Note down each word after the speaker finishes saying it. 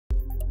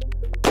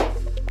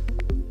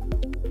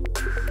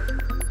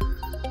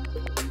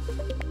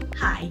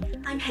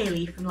I'm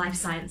Hayley from Life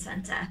Science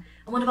Centre,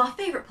 and one of our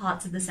favourite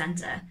parts of the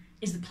centre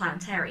is the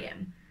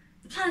planetarium.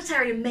 The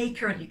planetarium may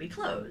currently be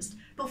closed,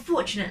 but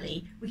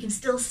fortunately we can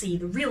still see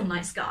the real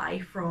night sky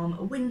from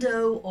a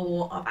window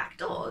or our back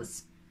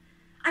doors.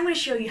 I'm going to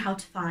show you how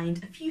to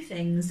find a few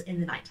things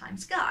in the nighttime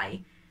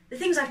sky. The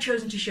things I've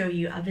chosen to show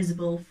you are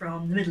visible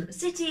from the middle of a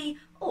city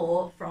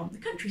or from the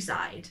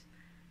countryside.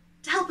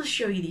 To help us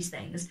show you these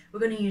things, we're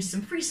going to use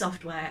some free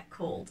software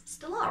called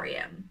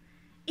Stellarium.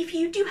 If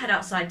you do head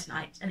outside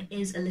tonight and it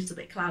is a little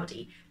bit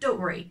cloudy, don't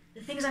worry,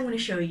 the things I'm going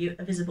to show you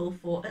are visible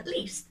for at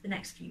least the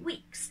next few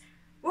weeks.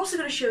 We're also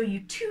going to show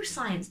you 2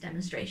 science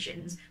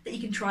demonstrations that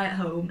you can try at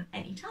home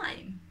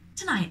anytime.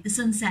 Tonight the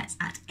sun sets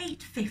at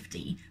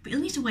 8:50, but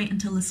you'll need to wait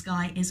until the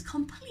sky is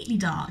completely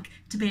dark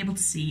to be able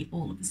to see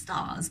all of the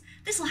stars.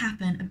 This will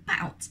happen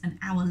about an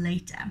hour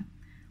later.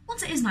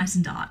 Once it is nice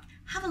and dark,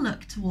 have a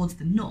look towards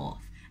the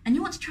north, and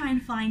you want to try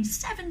and find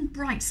 7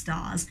 bright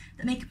stars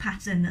that make a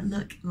pattern that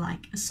look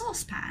like a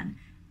saucepan.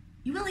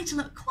 You will need to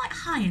look quite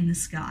high in the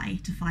sky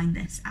to find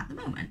this at the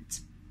moment.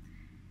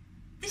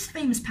 This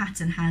famous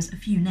pattern has a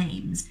few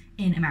names.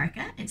 In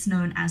America, it's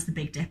known as the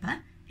Big Dipper.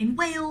 In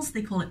Wales,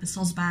 they call it the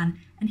Sosban,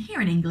 and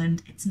here in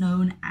England, it's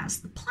known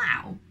as the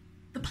Plough.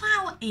 The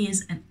Plough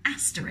is an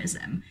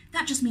asterism.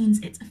 That just means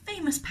it's a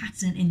famous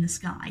pattern in the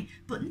sky,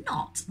 but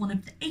not one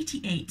of the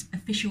 88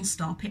 official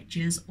star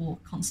pictures or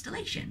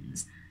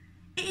constellations.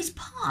 It is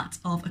part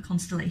of a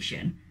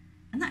constellation,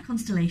 and that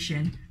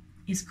constellation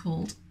is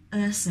called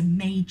Ursa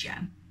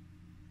Major.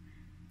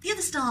 The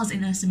other stars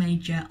in Ursa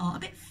Major are a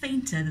bit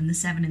fainter than the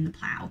 7 in the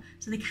Plough,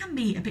 so they can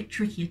be a bit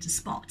trickier to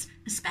spot,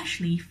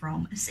 especially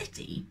from a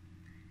city.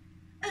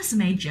 Ursa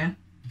Major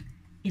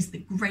is the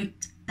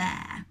Great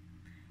Bear.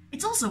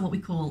 It's also what we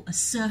call a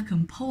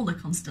circumpolar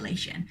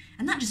constellation,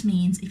 and that just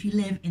means if you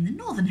live in the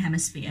northern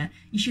hemisphere,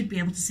 you should be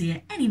able to see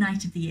it any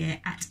night of the year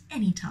at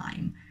any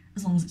time,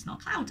 as long as it's not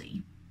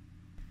cloudy.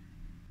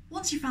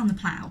 Once you've found the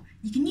Plough,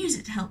 you can use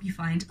it to help you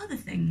find other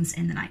things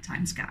in the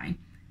nighttime sky.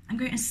 I'm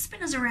going to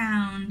spin us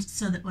around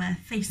so that we're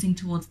facing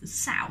towards the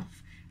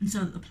south, and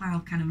so that the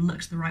Plough kind of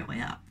looks the right way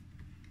up.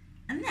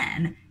 And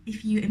then,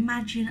 if you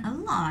imagine a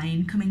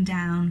line coming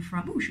down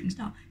from,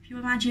 If you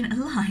imagine a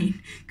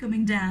line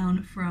coming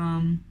down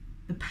from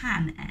the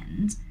pan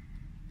end,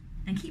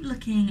 and keep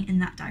looking in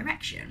that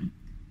direction,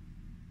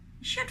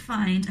 you should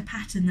find a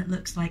pattern that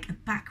looks like a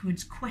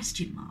backwards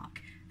question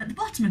mark. At the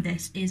bottom of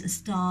this is a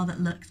star that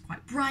looks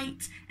quite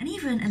bright and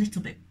even a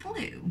little bit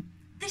blue.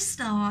 This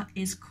star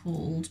is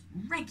called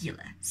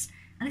Regulus,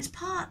 and it's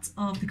part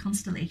of the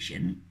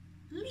constellation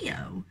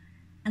Leo,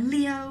 and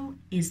Leo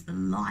is the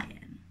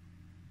lion.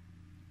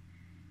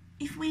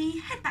 If we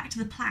head back to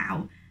the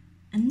Plough,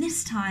 and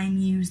this time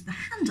use the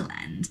handle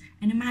end,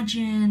 and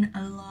imagine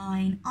a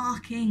line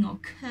arcing or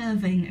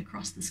curving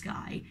across the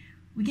sky,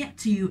 we get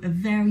to a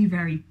very,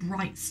 very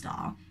bright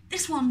star.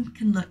 This one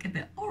can look a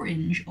bit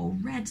orange or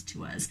red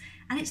to us,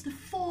 and it's the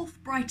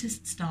 4th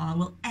brightest star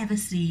we'll ever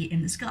see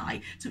in the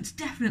sky, so it's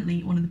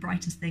definitely one of the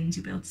brightest things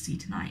you'll be able to see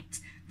tonight.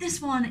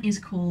 This one is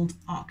called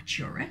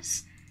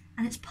Arcturus,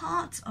 and it's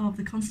part of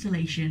the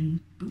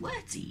constellation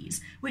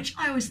Boötes, which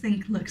I always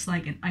think looks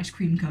like an ice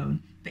cream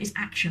cone, but is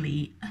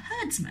actually a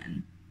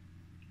herdsman.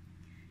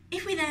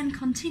 If we then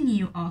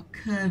continue our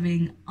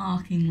curving,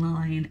 arcing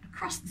line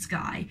across the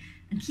sky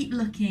and keep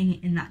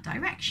looking in that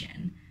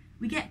direction,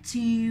 we get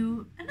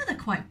to another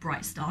quite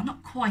bright star,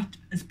 not quite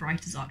as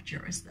bright as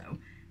Arcturus though,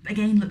 but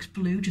again looks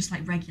blue just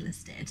like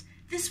Regulus did.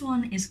 This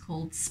one is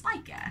called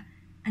Spica,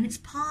 and it's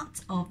part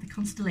of the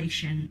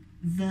constellation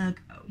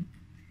Virgo.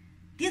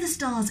 The other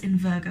stars in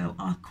Virgo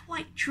are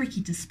quite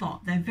tricky to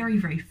spot, they're very,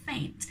 very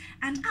faint,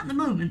 and at the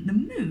moment the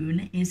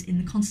moon is in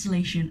the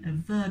constellation of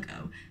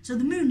Virgo, so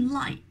the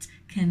moonlight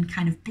can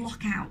kind of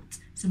block out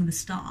some of the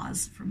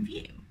stars from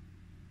view.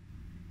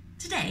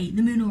 Today,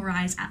 the moon will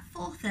rise at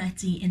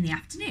 4:30 in the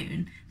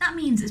afternoon. That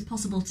means it's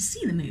possible to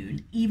see the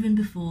moon even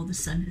before the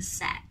sun has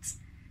set.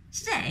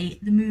 Today,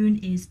 the moon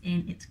is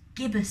in its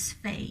gibbous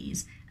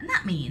phase, and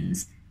that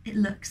means it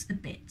looks a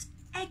bit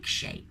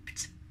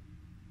egg-shaped.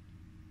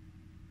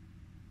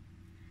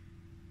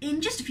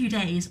 In just a few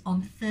days,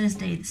 on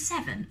Thursday the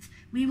 7th,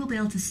 we will be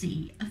able to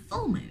see a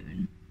full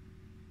moon.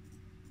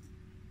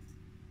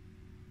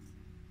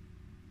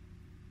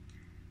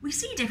 We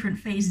see different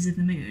phases of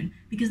the moon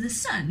because the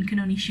sun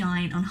can only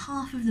shine on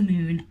half of the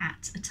moon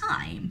at a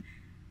time.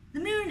 The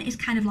moon is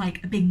kind of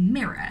like a big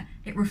mirror.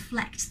 It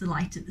reflects the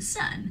light of the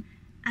sun,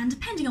 and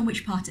depending on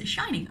which part it's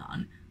shining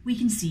on, we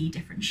can see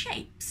different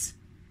shapes.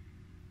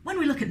 When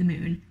we look at the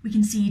moon, we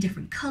can see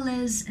different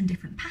colours and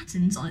different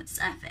patterns on its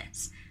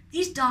surface.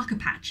 These darker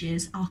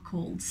patches are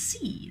called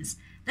seas.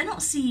 They're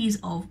not seas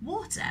of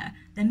water,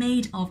 they're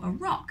made of a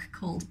rock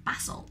called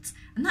basalt,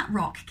 and that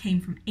rock came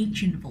from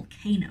ancient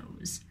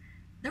volcanoes.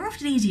 They're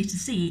often easier to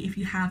see if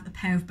you have a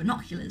pair of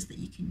binoculars that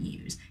you can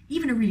use.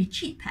 Even a really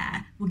cheap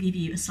pair will give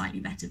you a slightly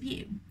better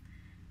view.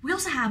 We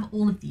also have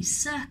all of these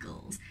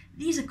circles.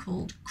 These are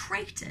called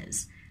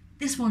craters.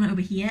 This one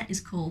over here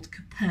is called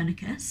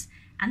Copernicus,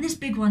 and this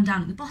big one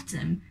down at the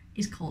bottom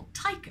is called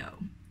Tycho.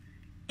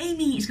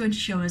 Amy is going to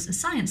show us a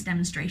science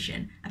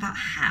demonstration about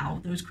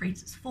how those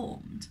craters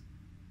formed.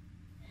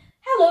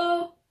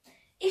 Hello!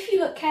 If you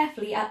look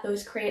carefully at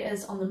those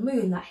craters on the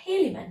moon that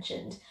Hayley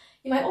mentioned,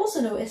 you might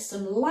also notice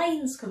some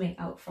lines coming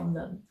out from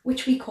them,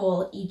 which we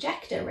call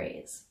ejecta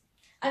rays.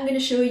 I'm going to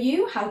show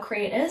you how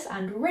craters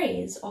and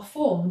rays are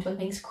formed when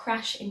things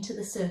crash into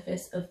the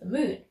surface of the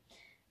moon.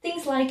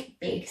 Things like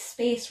big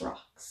space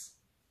rocks.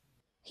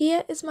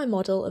 Here is my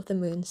model of the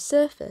moon's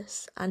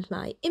surface and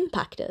my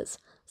impactors,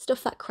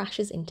 stuff that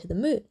crashes into the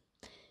moon.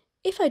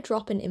 If I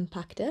drop an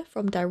impactor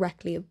from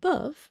directly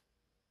above,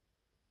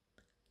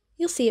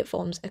 you'll see it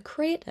forms a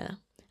crater,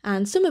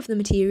 and some of the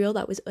material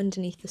that was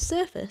underneath the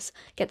surface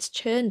gets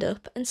churned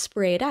up and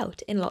sprayed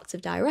out in lots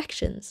of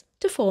directions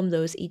to form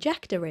those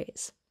ejecta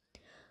rays.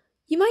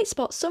 You might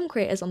spot some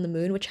craters on the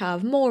moon which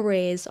have more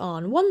rays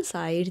on one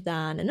side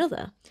than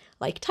another,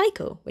 like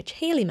Tycho, which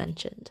Hayley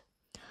mentioned.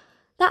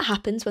 That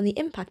happens when the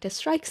impactor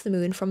strikes the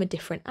moon from a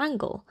different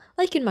angle,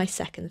 like in my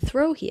second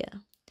throw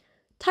here.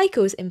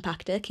 Tycho's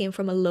impactor came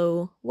from a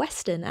low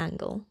western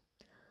angle.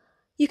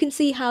 You can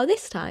see how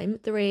this time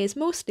the rays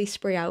mostly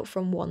spray out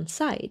from one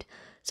side,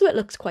 so it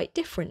looks quite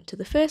different to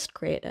the first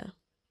crater.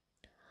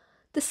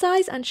 The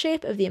size and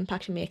shape of the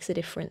impactor makes a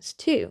difference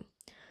too.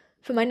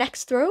 For my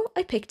next throw,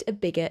 I picked a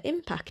bigger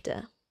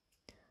impactor.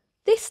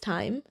 This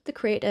time, the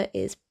crater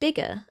is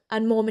bigger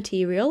and more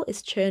material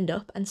is churned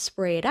up and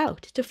sprayed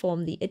out to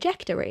form the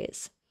ejecta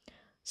rays.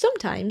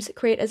 Sometimes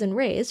craters and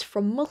rays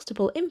from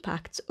multiple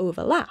impacts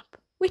overlap,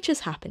 which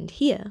has happened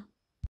here.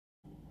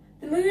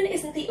 The moon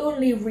isn't the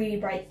only really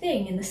bright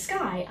thing in the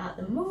sky at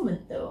the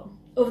moment though.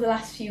 Over the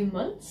last few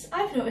months,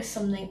 I've noticed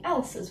something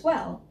else as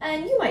well,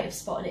 and you might have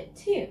spotted it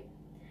too.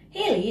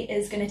 Hayley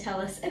is going to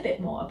tell us a bit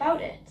more about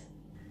it.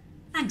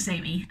 Thanks,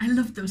 Amy. I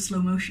loved those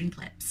slow motion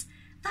clips.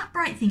 That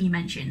bright thing you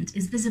mentioned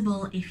is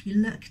visible if you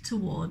look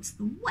towards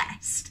the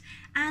west,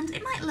 and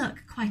it might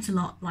look quite a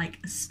lot like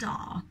a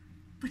star,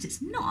 but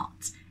it's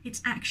not.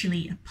 It's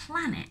actually a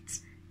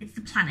planet. It's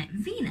the planet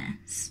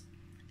Venus.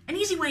 An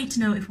easy way to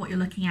know if what you're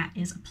looking at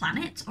is a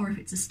planet or if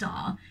it's a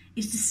star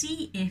is to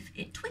see if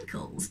it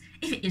twinkles.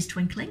 If it is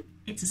twinkling,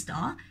 it's a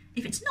star.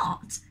 If it's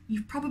not,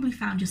 you've probably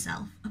found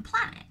yourself a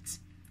planet.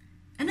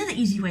 Another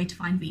easy way to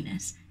find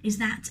Venus is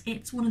that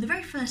it's one of the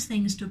very first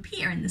things to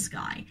appear in the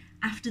sky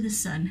after the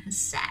sun has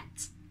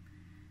set.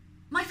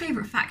 My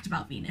favourite fact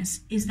about Venus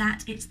is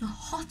that it's the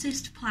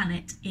hottest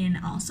planet in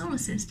our solar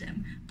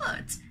system,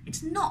 but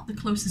it's not the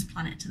closest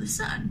planet to the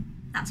sun.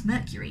 That's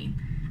Mercury.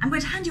 I'm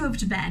going to hand you over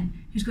to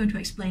Ben, who's going to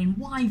explain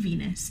why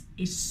Venus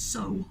is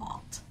so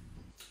hot.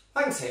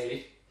 Thanks,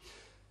 Hayley.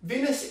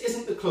 Venus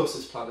isn't the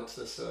closest planet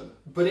to the sun,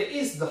 but it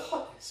is the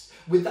hottest,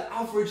 with the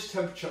average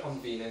temperature on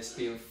Venus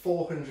being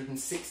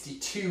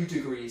 462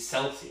 degrees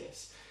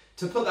Celsius.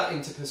 To put that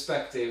into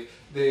perspective,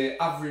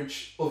 the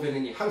average oven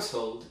in your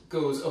household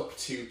goes up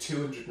to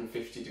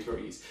 250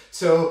 degrees.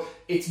 So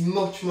it's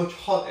much, much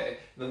hotter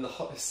than the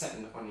hottest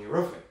setting on your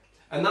oven.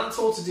 And that's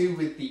all to do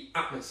with the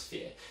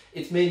atmosphere.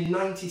 It's made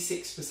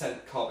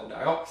 96% carbon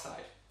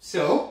dioxide.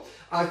 So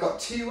I've got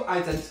two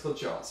identical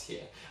jars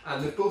here,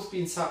 and they've both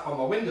been sat on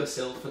my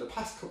windowsill for the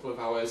past couple of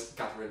hours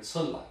gathering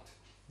sunlight.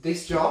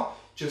 This jar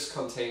just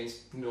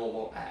contains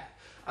normal air,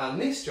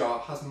 and this jar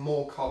has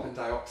more carbon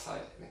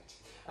dioxide in it.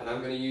 And I'm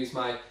going to use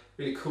my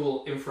really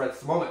cool infrared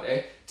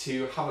thermometer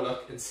to have a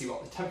look and see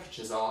what the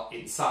temperatures are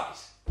inside.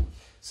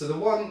 So the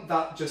one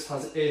that just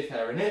has earth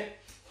air in it,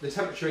 the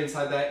temperature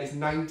inside there is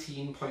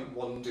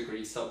 19.1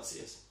 degrees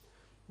Celsius.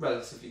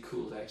 Relatively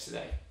cool day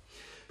today.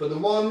 But the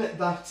one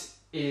that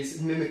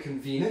is mimicking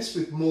Venus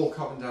with more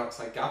carbon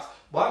dioxide gas,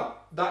 wow,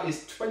 that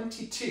is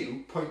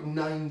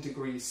 22.9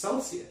 degrees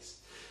Celsius.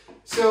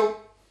 So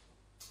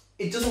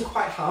it doesn't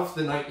quite have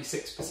the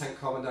 96%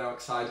 carbon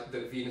dioxide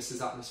that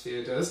Venus's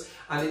atmosphere does,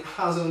 and it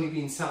has only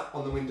been sat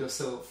on the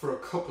windowsill for a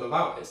couple of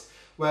hours.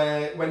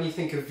 Where when you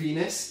think of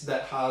Venus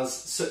that has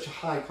such a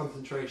high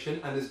concentration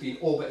and has been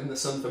orbiting the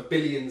sun for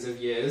billions of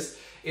years,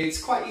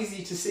 it's quite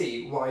easy to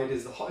see why it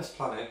is the hottest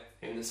planet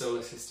in the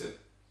solar system.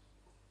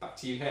 Back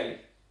to you, Hayley.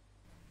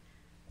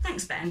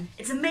 Thanks, Ben.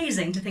 It's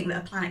amazing to think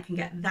that a planet can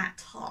get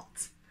that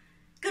hot.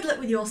 Good luck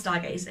with your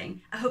stargazing.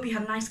 I hope you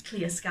have nice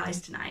clear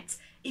skies tonight.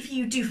 If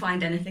you do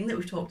find anything that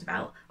we've talked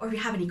about, or if you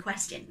have any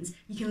questions,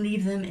 you can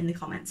leave them in the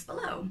comments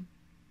below.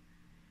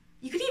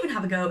 You could even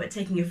have a go at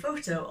taking a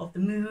photo of the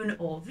moon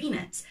or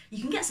Venus.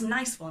 You can get some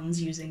nice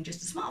ones using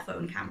just a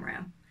smartphone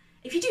camera.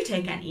 If you do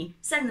take any,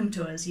 send them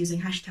to us using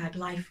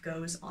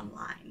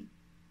 #LifeGoesOnline.